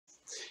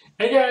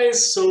Hey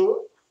guys,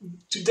 so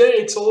today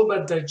it's all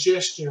about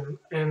digestion,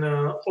 and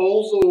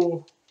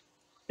although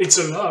it's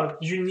a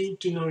lot, you need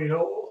to know it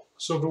all.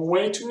 So the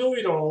way to know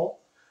it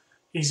all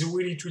is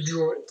really to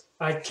draw it.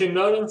 I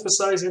cannot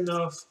emphasize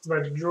enough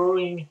that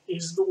drawing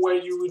is the way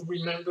you will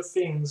remember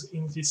things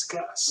in this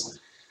class.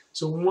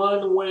 So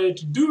one way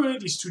to do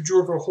it is to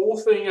draw the whole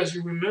thing as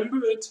you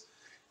remember it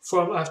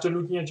from after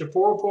looking at your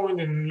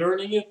PowerPoint and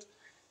learning it.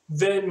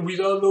 Then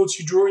without notes,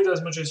 you draw it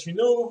as much as you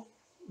know.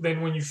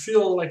 Then when you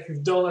feel like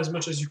you've done as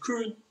much as you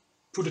could,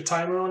 put a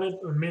timer on it,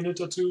 a minute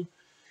or two,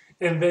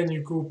 and then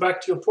you go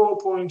back to your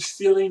PowerPoint,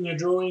 fill in your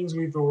drawings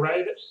with the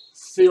right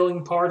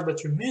filling part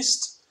that you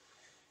missed,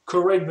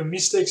 correct the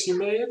mistakes you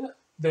made,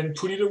 then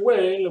put it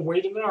away,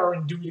 wait an hour,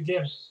 and do it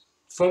again.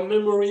 From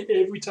memory,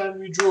 every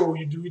time you draw,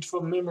 you do it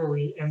from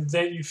memory, and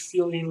then you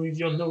fill in with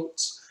your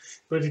notes.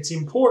 But it's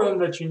important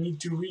that you need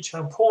to reach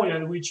a point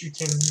at which you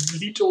can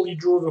literally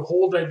draw the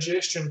whole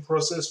digestion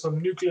process from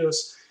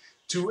nucleus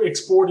to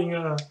exporting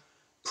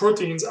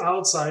proteins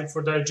outside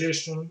for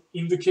digestion.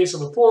 In the case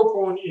of a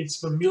PowerPoint, it's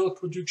the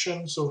milk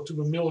production, so to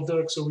the milk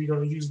duct, so we're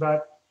going to use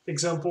that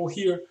example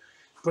here.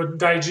 But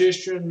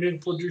digestion,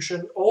 milk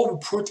production, all the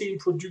protein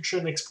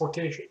production,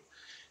 exportation.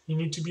 You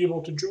need to be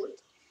able to draw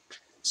it.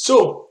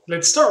 So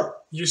let's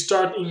start. You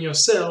start in your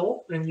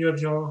cell, and you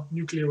have your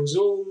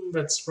nucleosome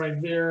that's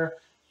right there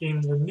in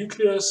the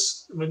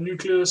nucleus. The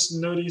nucleus,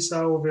 notice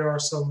how there are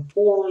some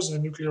pores, a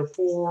nuclear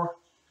pore.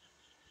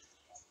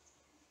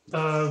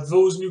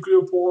 Those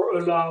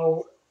nucleopore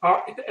allow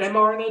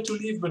mRNA to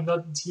live, but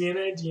not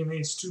DNA.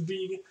 DNA is too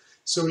big.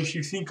 So if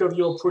you think of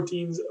your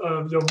proteins,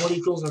 your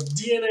molecules of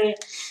DNA,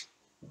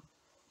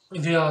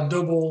 they are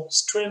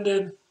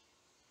double-stranded,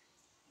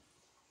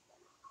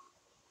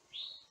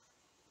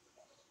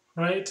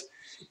 right?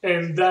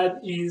 And that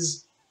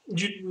is,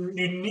 you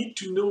need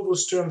to know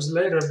those terms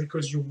later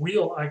because you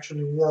will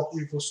actually work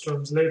with those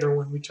terms later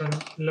when we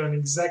learn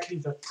exactly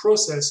that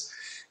process.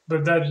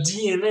 But that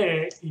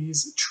DNA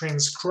is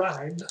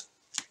transcribed.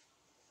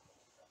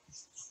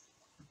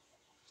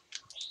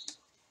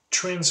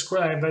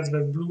 Transcribed, that's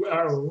the blue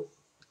arrow.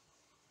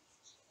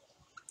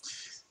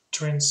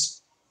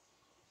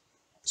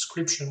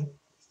 Transcription.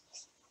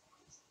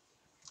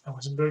 I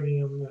was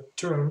bugging on the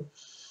term,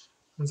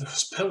 the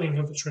spelling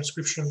of the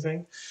transcription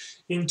thing,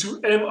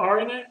 into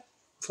mRNA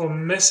for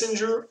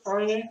messenger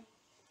RNA.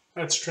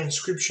 That's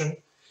transcription.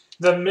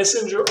 That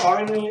messenger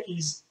RNA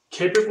is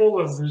capable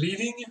of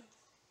leaving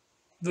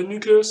the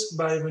nucleus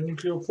by the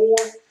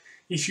nucleopore.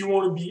 If you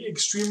want to be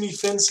extremely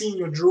fancy in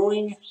your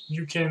drawing,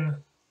 you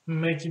can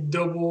make it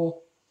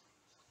double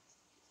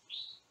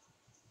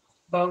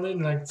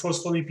bounded, like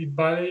phospholipid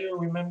bilayer,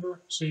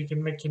 remember? So you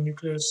can make your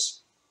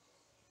nucleus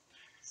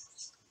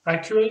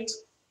accurate.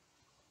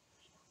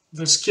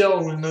 The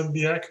scale will not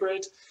be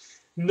accurate.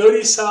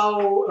 Notice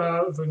how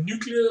the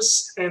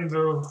nucleus and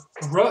the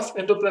rough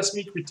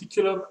endoplasmic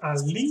reticulum are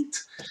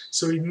linked.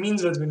 So it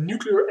means that the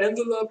nuclear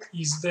envelope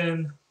is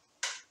then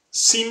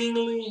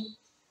seamlessly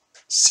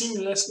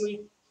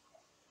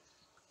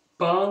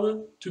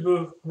bound to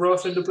the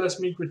rough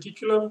endoplasmic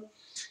reticulum.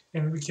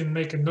 And we can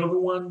make another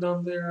one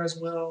down there as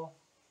well.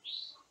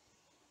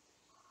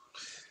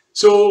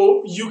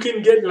 So you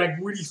can get like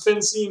really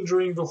fancy in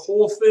drawing the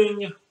whole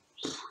thing.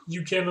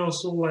 You can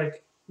also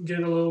like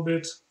get a little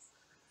bit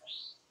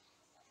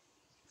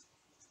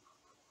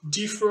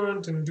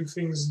different and do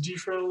things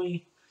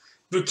differently.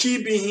 The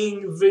key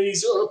being there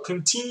is a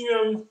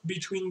continuum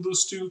between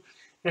those two,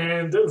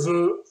 and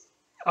the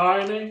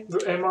RNA, the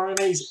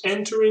mRNA, is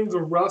entering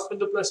the rough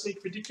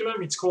endoplasmic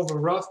reticulum. It's called the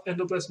rough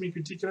endoplasmic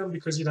reticulum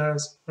because it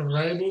has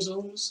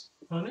ribosomes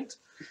on it.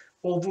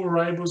 Although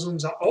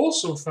ribosomes are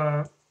also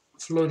found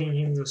floating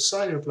in the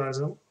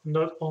cytoplasm,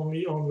 not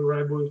only on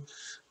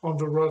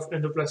the rough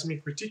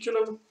endoplasmic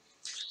reticulum.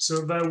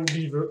 So that would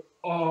be the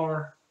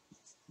R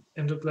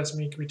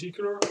endoplasmic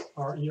reticular,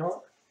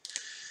 RER.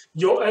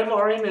 Your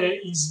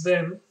mRNA is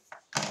then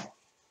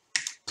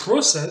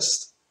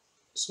processed,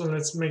 so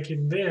let's make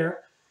it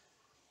there,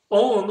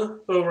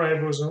 on a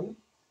ribosome.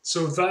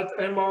 So that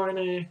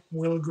mRNA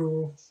will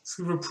go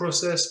through the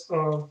process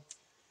of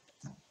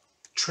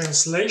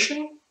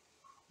translation,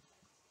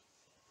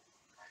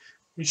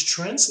 which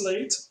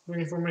translates the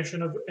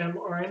information of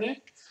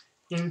mRNA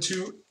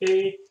into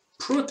a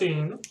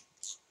protein,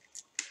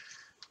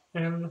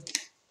 and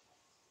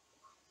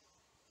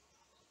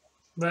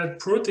that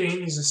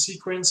protein is a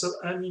sequence of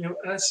amino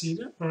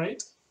acid,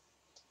 right?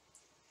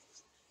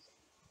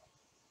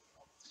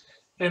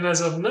 And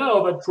as of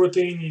now, that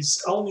protein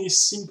is only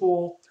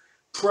simple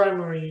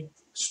primary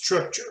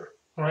structure,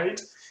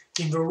 right?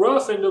 In the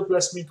rough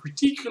endoplasmic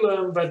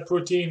reticulum, that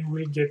protein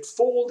will get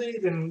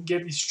folded and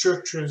get its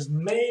structures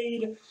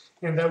made,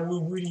 and that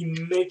will really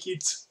make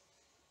it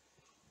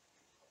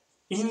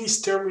in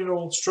its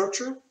terminal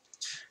structure.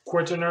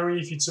 Quaternary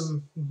if it's a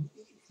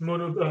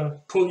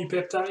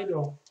polypeptide,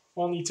 or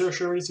only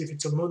tertiaries if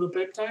it's a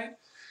monopeptide.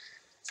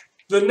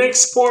 The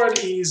next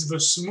part is the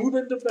smooth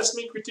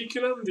endoplasmic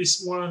reticulum. This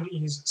one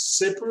is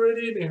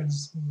separated in a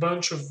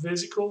bunch of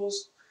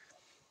vesicles.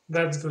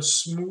 That's the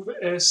smooth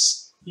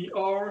S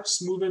ER,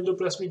 smooth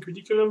endoplasmic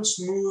reticulum,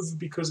 smooth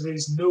because there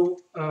is no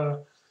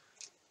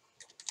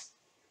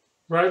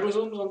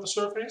ribosomes on the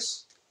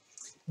surface.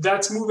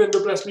 That smooth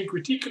endoplasmic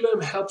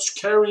reticulum helps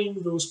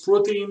carrying those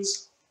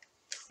proteins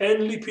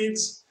and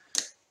lipids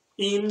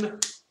in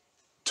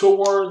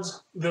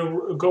towards the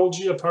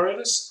Golgi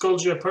apparatus.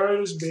 Golgi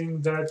apparatus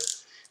being that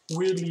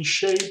weirdly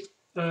shaped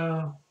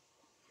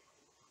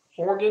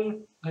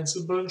organ. It's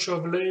a bunch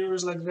of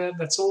layers like that.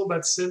 That's all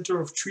about center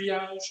of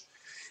triage.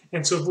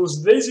 And so those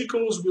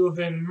vesicles will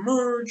then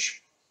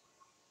merge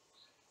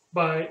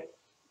by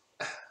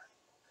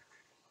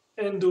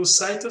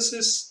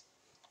endocytosis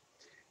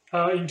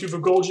into the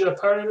Golgi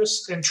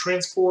apparatus and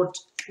transport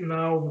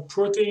now the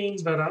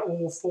proteins that are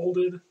all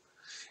folded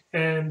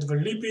and the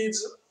lipids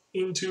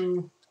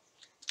into,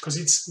 because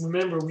it's,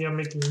 remember, we are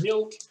making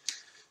milk,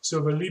 so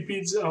the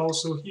lipids are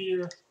also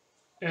here,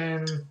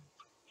 and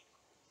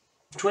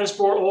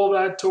transport all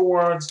that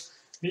towards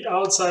the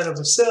outside of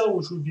the cell,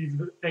 which would be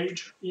the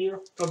H here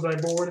of my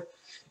board,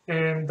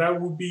 and that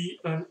would be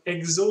an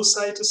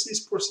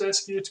exocytosis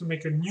process here to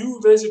make a new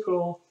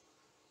vesicle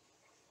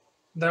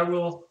that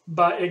will,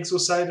 by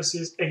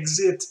exocytosis,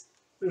 exit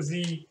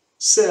the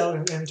cell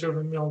and enter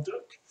the milk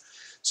duct.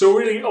 So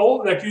really,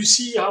 all like you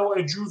see how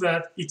I drew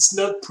that, it's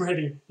not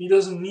pretty. It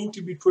doesn't need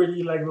to be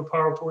pretty like the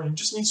PowerPoint. It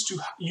just needs to,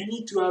 you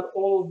need to have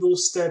all of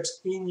those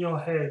steps in your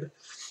head.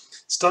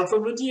 Start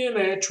from the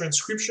DNA,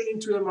 transcription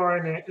into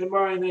mRNA.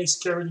 mRNA is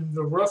carried in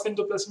the rough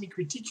endoplasmic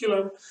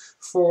reticulum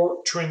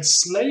for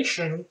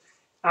translation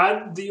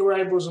at the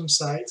ribosome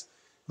site.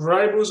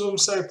 Ribosome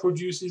site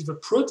produces the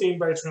protein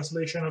by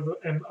translation of the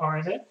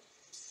mRNA.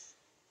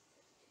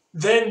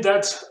 Then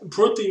that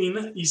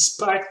protein is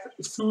packed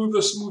through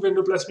the smooth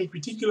endoplasmic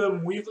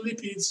reticulum with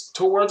lipids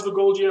towards the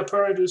Golgi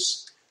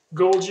apparatus.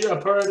 Golgi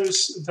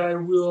apparatus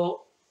that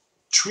will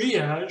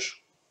triage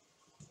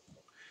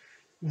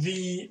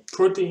the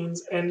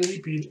proteins and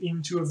lipid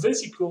into a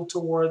vesicle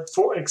toward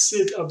for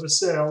exit of the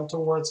cell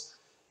towards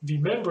the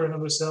membrane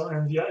of the cell,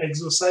 and via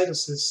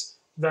exocytosis,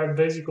 that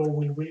vesicle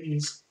will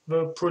release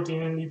the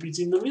protein and lipids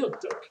in the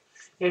milk duct.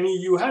 And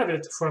you have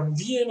it from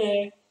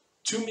DNA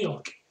to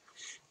milk.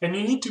 And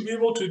you need to be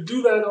able to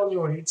do that on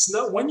your own. It's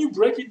not, when you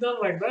break it down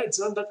like that, it's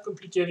not that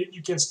complicated.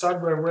 You can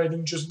start by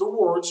writing just the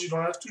words. You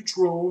don't have to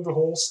draw the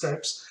whole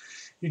steps.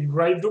 You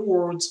write the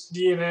words,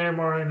 DNA,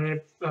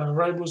 mRNA,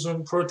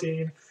 ribosome,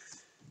 protein,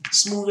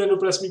 smooth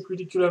endoplasmic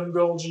reticulum,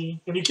 Golgi,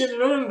 and you can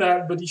learn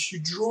that, but if you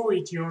draw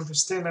it, you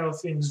understand how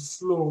things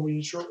flow with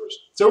each other.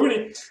 So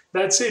really,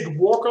 that's it.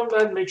 Work on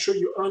that, make sure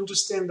you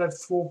understand that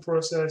full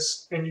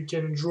process, and you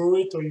can draw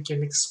it or you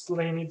can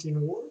explain it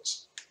in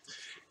words.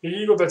 Here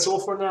you go, that's all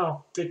for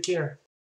now. Take care.